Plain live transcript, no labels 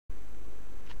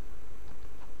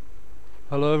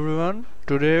Hello everyone,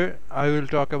 today I will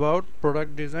talk about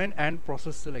product design and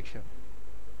process selection.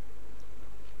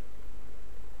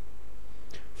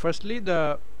 Firstly,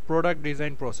 the product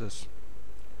design process.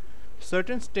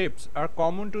 Certain steps are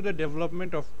common to the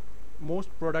development of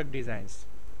most product designs,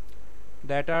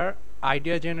 that are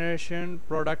idea generation,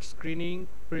 product screening,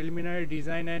 preliminary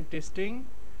design and testing,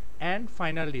 and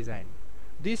final design.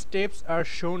 These steps are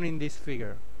shown in this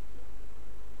figure.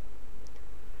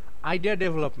 Idea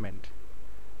development.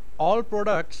 All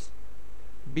products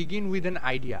begin with an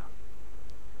idea.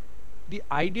 The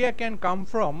idea can come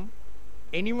from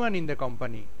anyone in the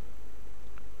company.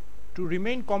 To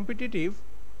remain competitive,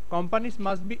 companies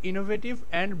must be innovative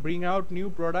and bring out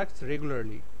new products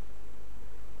regularly.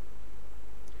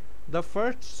 The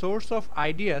first source of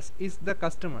ideas is the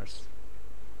customers.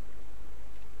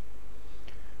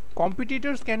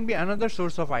 Competitors can be another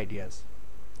source of ideas.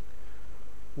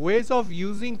 Ways of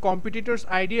using competitors'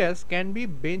 ideas can be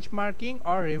benchmarking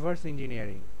or reverse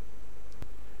engineering.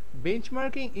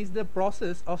 Benchmarking is the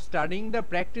process of studying the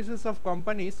practices of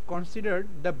companies considered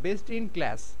the best in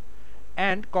class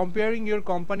and comparing your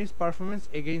company's performance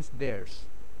against theirs.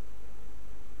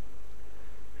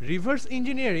 Reverse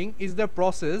engineering is the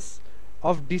process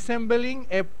of disassembling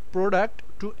a product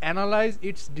to analyze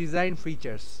its design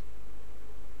features.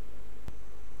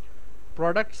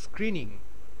 Product screening.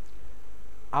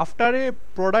 After a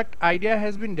product idea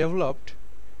has been developed,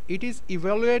 it is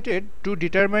evaluated to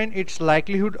determine its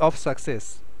likelihood of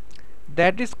success.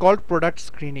 That is called product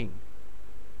screening.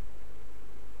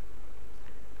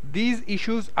 These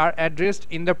issues are addressed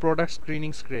in the product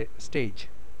screening stage.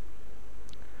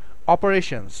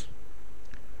 Operations.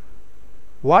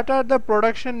 What are the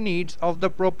production needs of the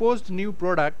proposed new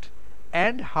product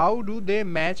and how do they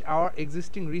match our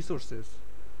existing resources?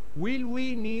 Will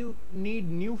we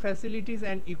need new facilities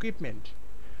and equipment?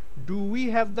 Do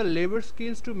we have the labor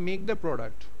skills to make the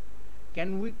product?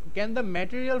 Can the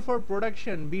material for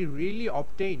production be really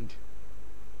obtained?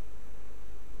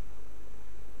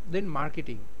 Then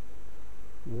marketing.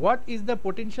 What is the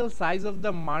potential size of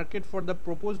the market for the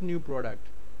proposed new product?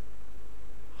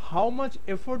 How much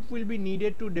effort will be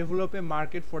needed to develop a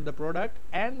market for the product,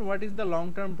 and what is the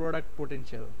long-term product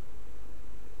potential?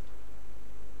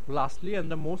 Lastly, and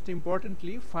the most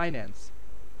importantly, finance.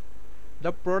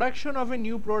 The production of a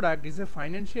new product is a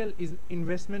financial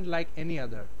investment like any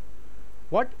other.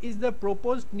 What is the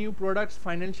proposed new product's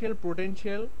financial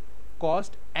potential,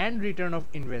 cost, and return of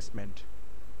investment?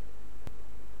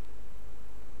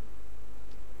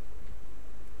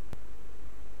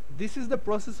 This is the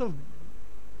process of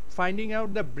finding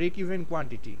out the break-even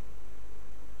quantity.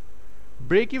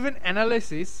 Break-even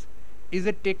analysis is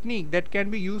a technique that can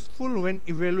be useful when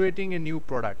evaluating a new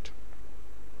product.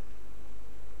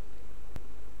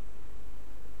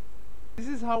 This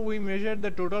is how we measure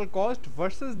the total cost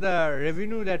versus the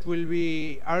revenue that will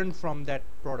be earned from that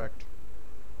product.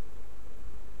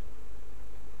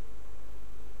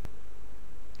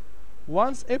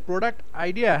 Once a product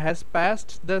idea has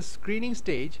passed the screening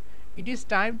stage, it is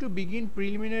time to begin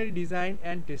preliminary design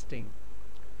and testing.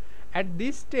 At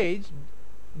this stage,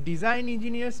 design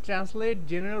engineers translate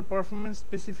general performance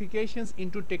specifications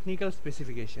into technical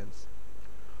specifications.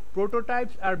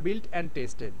 Prototypes are built and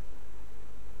tested.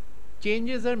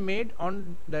 Changes are made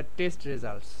on the test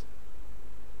results.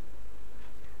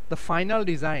 The final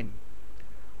design.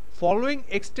 Following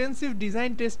extensive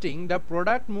design testing, the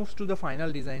product moves to the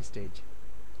final design stage.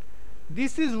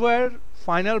 This is where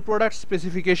final product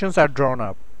specifications are drawn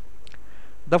up.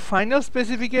 The final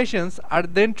specifications are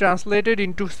then translated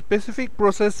into specific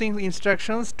processing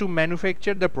instructions to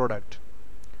manufacture the product,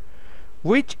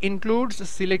 which includes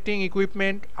selecting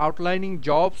equipment, outlining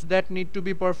jobs that need to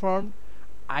be performed,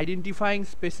 identifying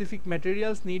specific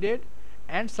materials needed,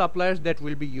 and suppliers that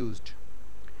will be used,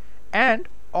 and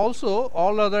also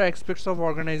all other aspects of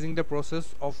organizing the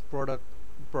process of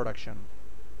production.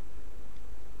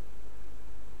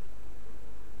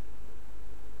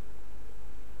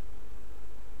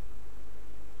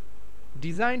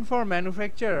 Design for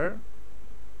manufacturer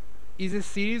is a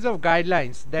series of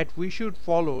guidelines that we should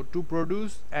follow to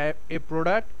produce a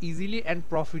product easily and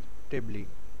profitably.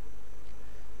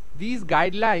 These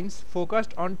guidelines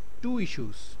focused on two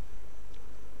issues: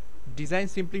 design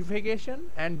simplification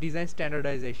and design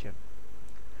standardization.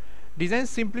 Design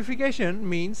simplification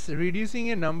means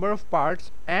reducing a number of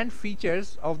parts and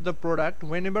features of the product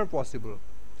whenever possible.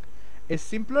 A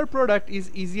simpler product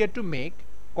is easier to make,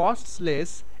 costs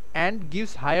less, and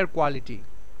gives higher quality.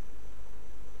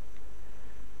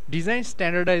 Design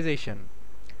standardization.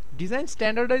 Design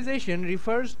standardization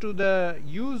refers to the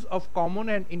use of common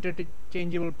and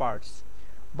interchangeable parts.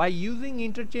 By using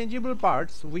interchangeable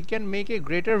parts, we can make a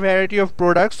greater variety of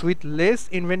products with less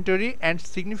inventory and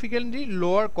significantly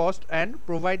lower cost and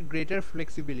provide greater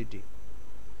flexibility.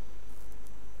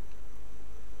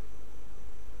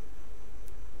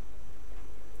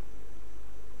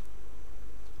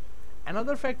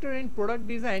 Another factor in product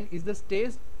design is the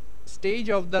stage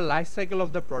of the life cycle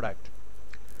of the product.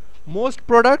 Most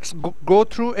products go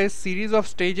through a series of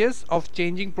stages of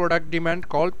changing product demand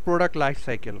called product life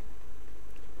cycle.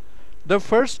 The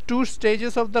first two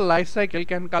stages of the life cycle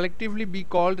can collectively be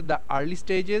called the early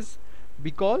stages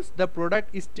because the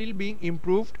product is still being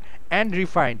improved and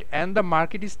refined and the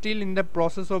market is still in the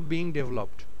process of being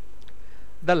developed.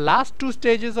 The last two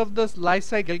stages of the life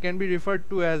cycle can be referred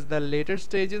to as the later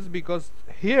stages because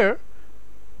here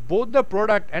both the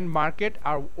product and market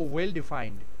are well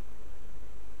defined.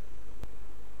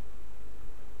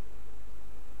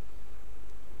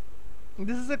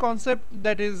 This is a concept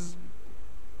that is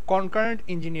concurrent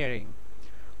engineering.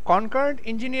 Concurrent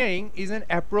engineering is an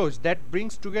approach that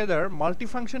brings together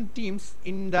multifunction teams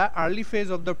in the early phase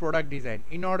of the product design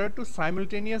in order to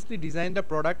simultaneously design the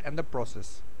product and the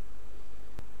process.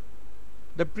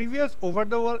 The previous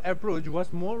over-the-wall approach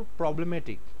was more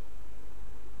problematic.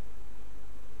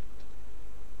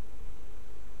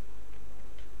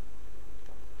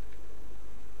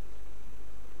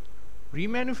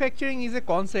 Remanufacturing is a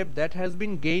concept that has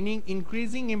been gaining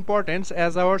increasing importance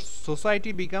as our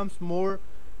society becomes more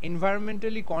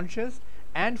environmentally conscious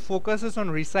and focuses on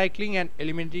recycling and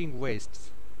eliminating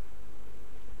wastes.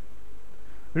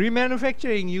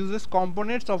 Remanufacturing uses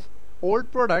components of old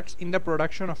products in the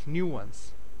production of new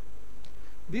ones.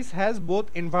 This has both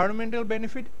environmental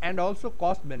benefit and also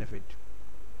cost benefit.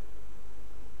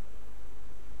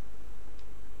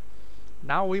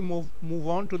 Now we move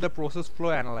on to the process flow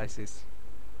analysis.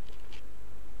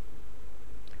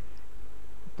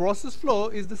 Process flow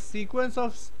is the sequence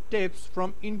of steps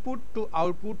from input to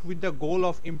output with the goal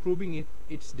of improving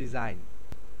its design.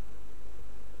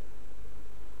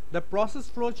 The process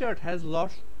flowchart has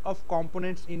lots of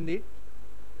components in it.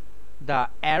 The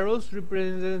arrows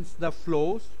represents the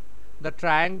flows, the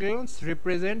triangles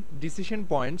represent decision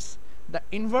points, the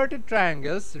inverted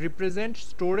triangles represent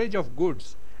storage of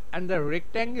goods, and the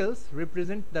rectangles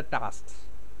represent the tasks.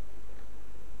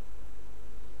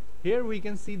 Here we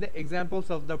can see the examples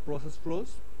of the process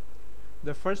flows.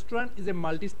 The first one is a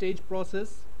multi-stage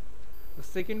process. The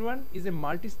second one is a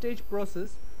multi-stage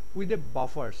process with a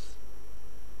buffers.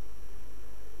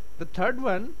 The third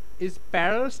one is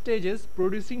parallel stages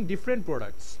producing different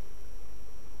products.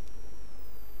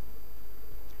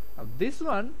 Now this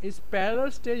one is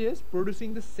parallel stages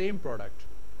producing the same product.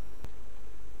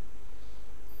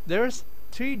 There are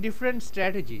three different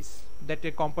strategies that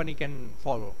a company can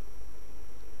follow.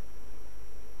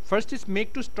 First is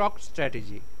make to stock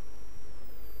strategy.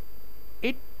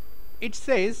 It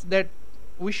says that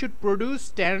we should produce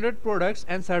standard products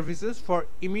and services for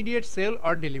immediate sale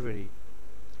or delivery.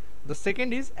 The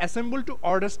second is assemble to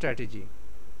order strategy.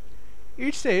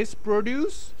 It says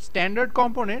produce standard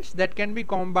components that can be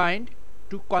combined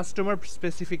to customer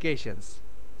specifications.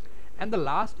 And the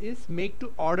last is make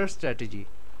to order strategy.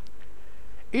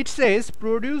 It says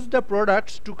produce the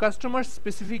products to customer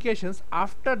specifications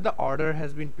after the order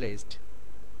has been placed.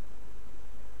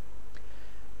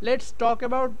 Let's talk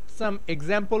about some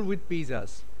example with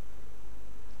pizzas.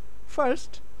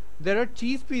 First, there are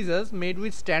cheese pizzas made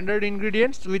with standard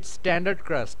ingredients with standard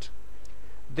crust.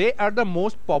 They are the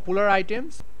most popular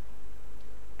items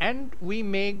and we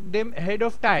make them ahead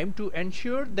of time to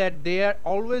ensure that they are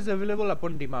always available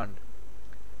upon demand.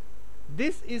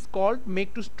 This is called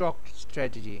make to stock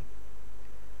strategy.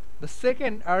 The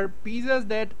second are pizzas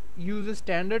that use a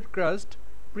standard crust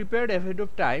prepared ahead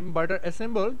of time but are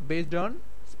assembled based on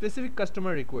specific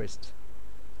customer requests.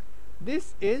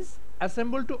 This is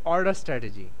assemble to order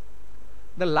strategy.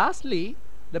 Lastly,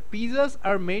 the pizzas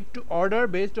are made to order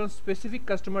based on specific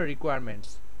customer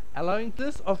requirements, allowing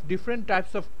this of different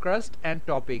types of crust and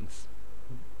toppings.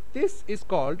 This is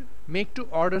called make to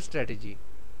order strategy.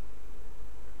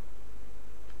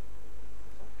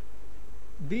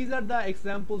 These are the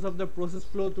examples of the process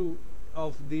flow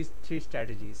of these three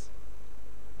strategies.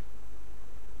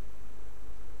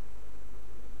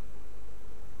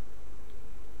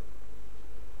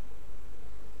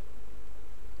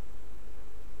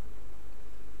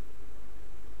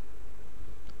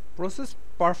 Process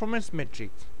performance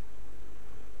metrics.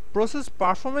 Process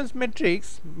performance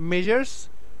metrics measures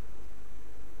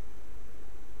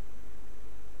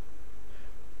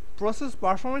Process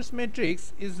performance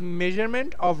metrics is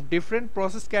measurement of different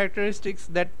process characteristics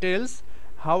that tells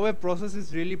how a process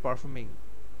is really performing.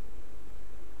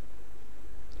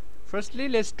 Firstly,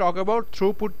 let's talk about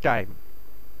throughput time.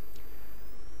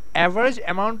 Average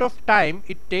amount of time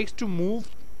it takes to move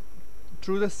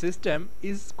through the system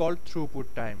is called throughput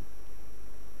time.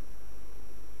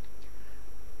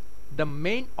 The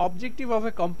main objective of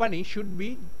a company should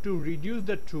be to reduce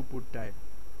the throughput time.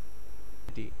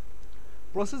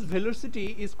 Process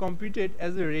velocity is computed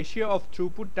as a ratio of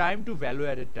throughput time to value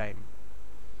added time.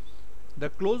 The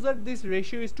closer this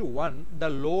ratio is to 1, the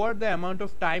lower the amount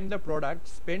of time the product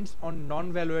spends on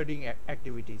non-value adding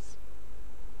activities.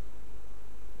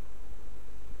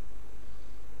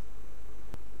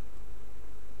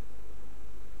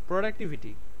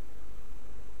 Productivity.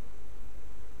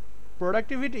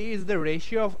 Productivity is the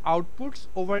ratio of outputs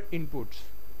over inputs.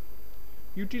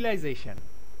 Utilization.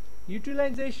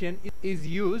 Utilization is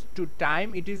used to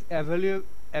time it is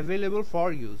available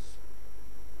for use.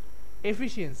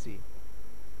 Efficiency.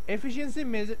 Efficiency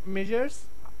measures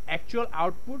actual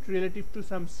output relative to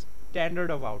some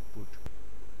standard of output.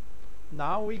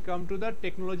 Now we come to the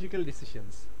technological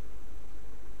decisions.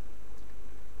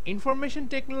 Information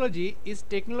technology is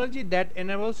technology that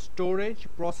enables storage,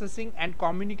 processing and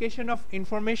communication of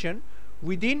information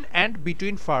within and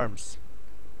between firms.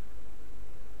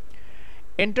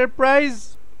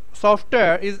 Enterprise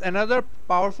software is another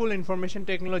powerful information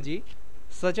technology,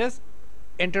 such as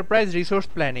enterprise resource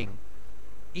planning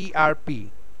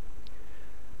 (ERP).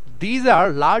 These are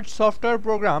large software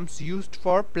programs used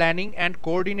for planning and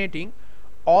coordinating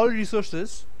all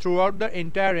resources throughout the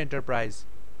entire enterprise.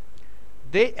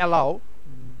 They allow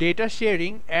data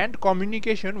sharing and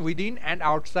communication within and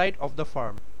outside of the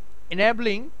firm,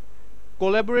 enabling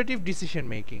collaborative decision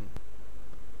making.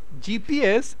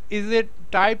 GPS is a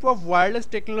type of wireless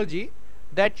technology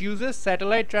that uses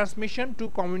satellite transmission to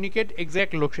communicate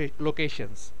exact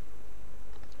locations.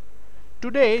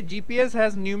 Today, GPS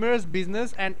has numerous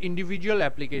business and individual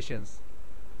applications.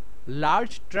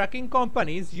 Large trucking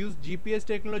companies use GPS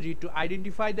technology to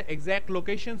identify the exact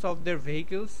locations of their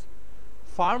vehicles.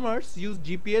 Farmers use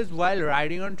GPS while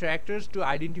riding on tractors to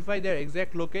identify their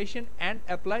exact location and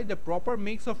apply the proper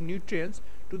mix of nutrients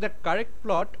to the correct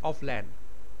plot of land.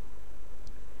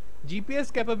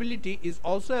 GPS capability is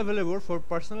also available for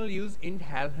personal use in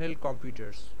handheld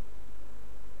computers.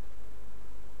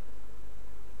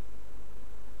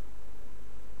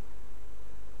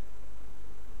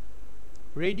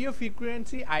 Radio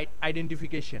frequency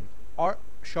identification, or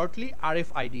shortly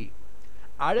RFID.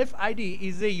 RFID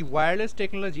is a wireless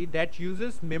technology that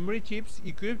uses memory chips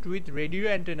equipped with radio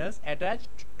antennas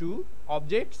attached to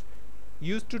objects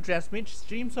used to transmit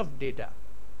streams of data.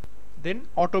 Then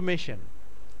automation.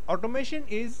 Automation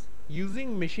is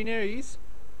using machineries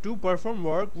to perform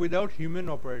work without human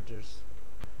operators.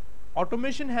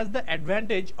 Automation has the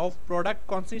advantage of product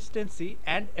consistency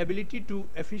and ability to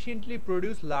efficiently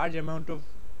produce large amount of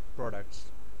products.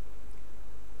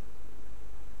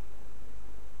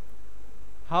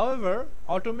 However,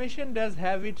 automation does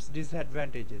have its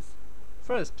disadvantages.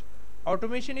 First,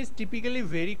 automation is typically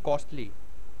very costly.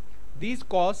 These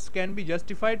costs can be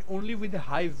justified only with a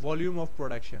high volume of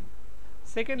production.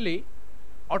 Secondly,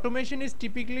 automation is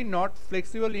typically not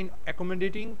flexible in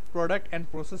accommodating product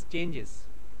and process changes.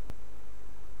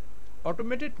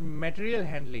 Automated material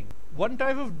handling. One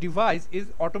type of device is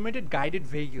automated guided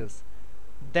vehicles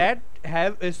that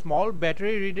have a small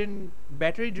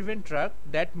battery-driven truck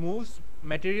that moves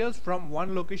materials from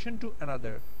one location to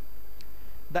another.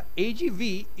 The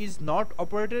AGV is not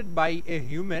operated by a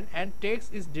human and takes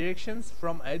its directions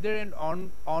from either an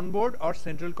onboard or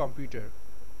central computer.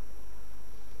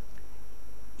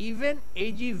 Even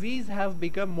AGVs have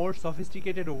become more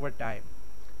sophisticated over time.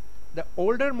 The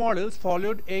older models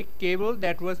followed a cable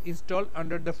that was installed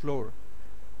under the floor.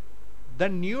 The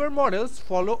newer models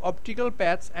follow optical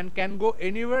paths and can go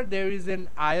anywhere there is an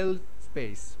aisle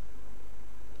space.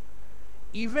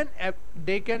 Even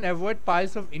they can avoid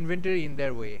piles of inventory in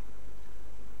their way.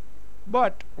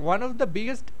 But one of the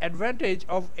biggest advantage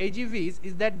of AGVs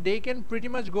is that they can pretty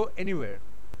much go anywhere.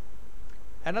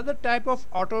 Another type of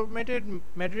automated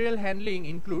material handling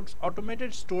includes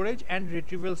automated storage and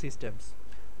retrieval systems,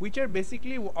 which are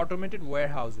basically automated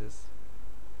warehouses.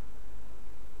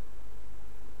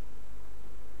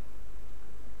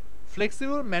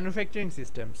 Flexible manufacturing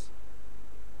systems.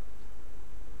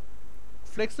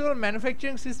 Flexible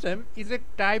manufacturing system is a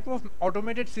type of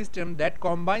automated system that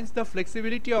combines the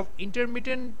flexibility of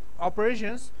intermittent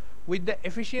operations with the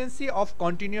efficiency of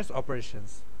continuous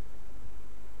operations.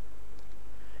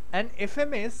 An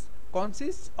FMS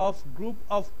consists of group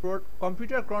of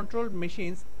computer controlled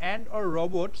machines and or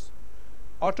robots,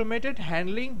 automated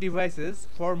handling devices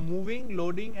for moving,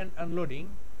 loading and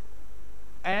unloading,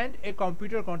 and a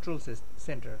computer control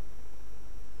center.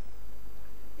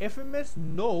 FMS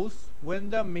knows when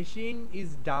the machine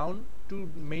is down to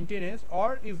maintenance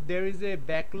or if there is a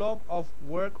backlog of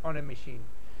work on a machine,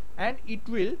 and it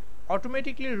will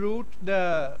automatically route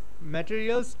the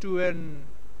materials to an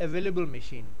available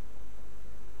machine.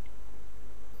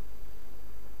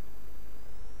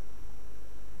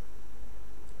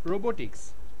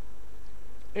 Robotics.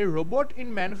 A robot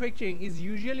in manufacturing is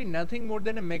usually nothing more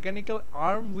than a mechanical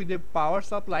arm with a power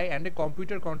supply and a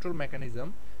computer control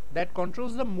mechanism that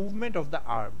controls the movement of the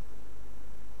arm.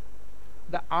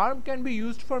 The arm can be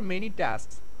used for many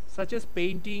tasks such as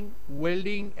painting,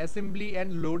 welding, assembly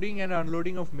and loading and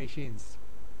unloading of machines.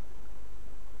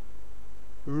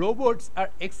 Robots are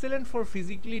excellent for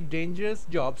physically dangerous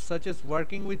jobs such as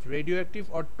working with radioactive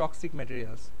or toxic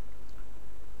materials.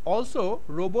 Also,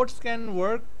 robots can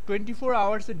work 24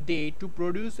 hours a day to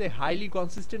produce a highly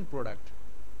consistent product.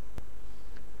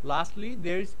 Lastly,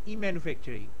 there is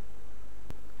e-manufacturing.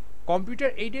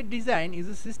 Computer-aided design is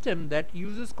a system that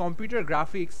uses computer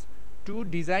graphics to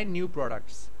design new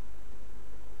products.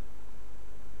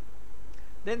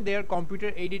 Then there are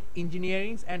computer-aided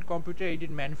engineerings and computer-aided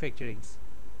manufacturings.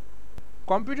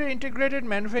 Computer integrated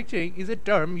manufacturing is a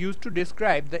term used to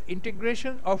describe the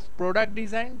integration of product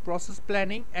design, process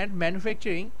planning and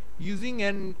manufacturing using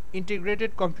an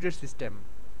integrated computer system.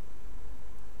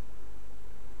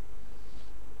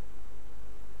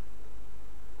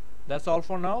 That's all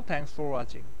for now. Thanks for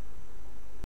watching.